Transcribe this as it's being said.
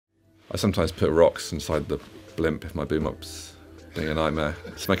I sometimes put rocks inside the blimp if my boom op's being a nightmare.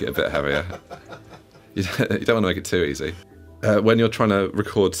 Just make it a bit heavier. You don't want to make it too easy. When you're trying to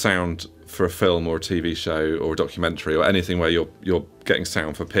record sound for a film or a TV show or a documentary or anything where you're getting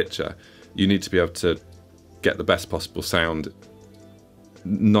sound for picture, you need to be able to get the best possible sound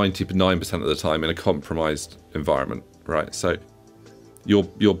 99% of the time in a compromised environment, right? So your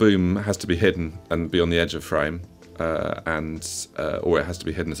boom has to be hidden and be on the edge of frame, or it has to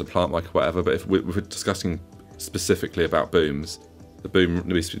be hidden as a plant mic or whatever. But if we're discussing specifically about booms, the boom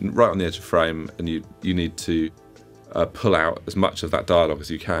needs to be right on the edge of frame, and you need to pull out as much of that dialogue as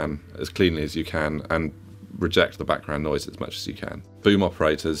you can, as cleanly as you can, and reject the background noise as much as you can. Boom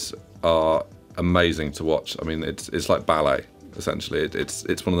operators are amazing to watch. I mean, it's like ballet, essentially.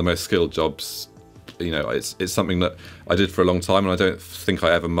 It's one of the most skilled jobs. You know, it's something that I did for a long time, and I don't think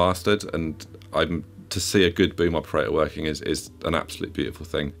I ever mastered. And to see a good boom operator working is an absolute beautiful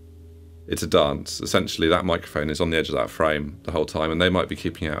thing. It's a dance. Essentially, that microphone is on the edge of that frame the whole time, and they might be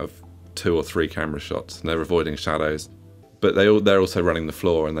keeping out of 2 or 3 camera shots, and they're avoiding shadows. But they're also running the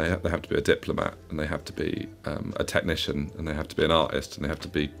floor, and they have to be a diplomat, and they have to be a technician, and they have to be an artist, and they have to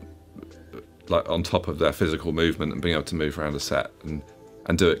be like on top of their physical movement and being able to move around a set and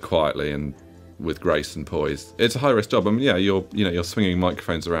do it quietly and with grace and poise. It's a high risk job. I mean, yeah, you're swinging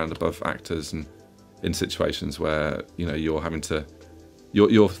microphones around above actors, and in situations where you're having to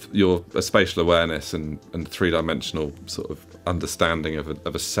your spatial awareness and 3-dimensional sort of understanding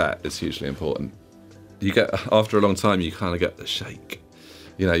of a set is hugely important. You get, after a long time, you kind of get the shake.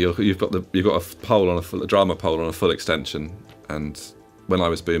 You've got a drama pole on a full extension, and when I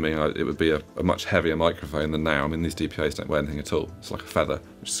was booming, it would be a much heavier microphone than now. I mean, these DPAs don't weigh anything at all. It's like a feather,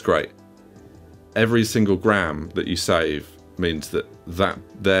 which is great. Every single gram that you save means that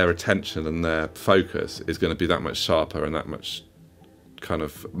their attention and their focus is going to be that much sharper and that much kind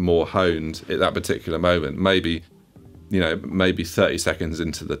of more honed at that particular moment. Maybe 30 seconds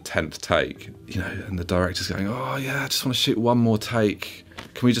into the 10th take, and the director's going, oh yeah, I just want to shoot one more take.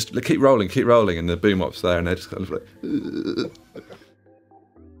 Can we just keep rolling? And the boom op's there, and they're just kind of like,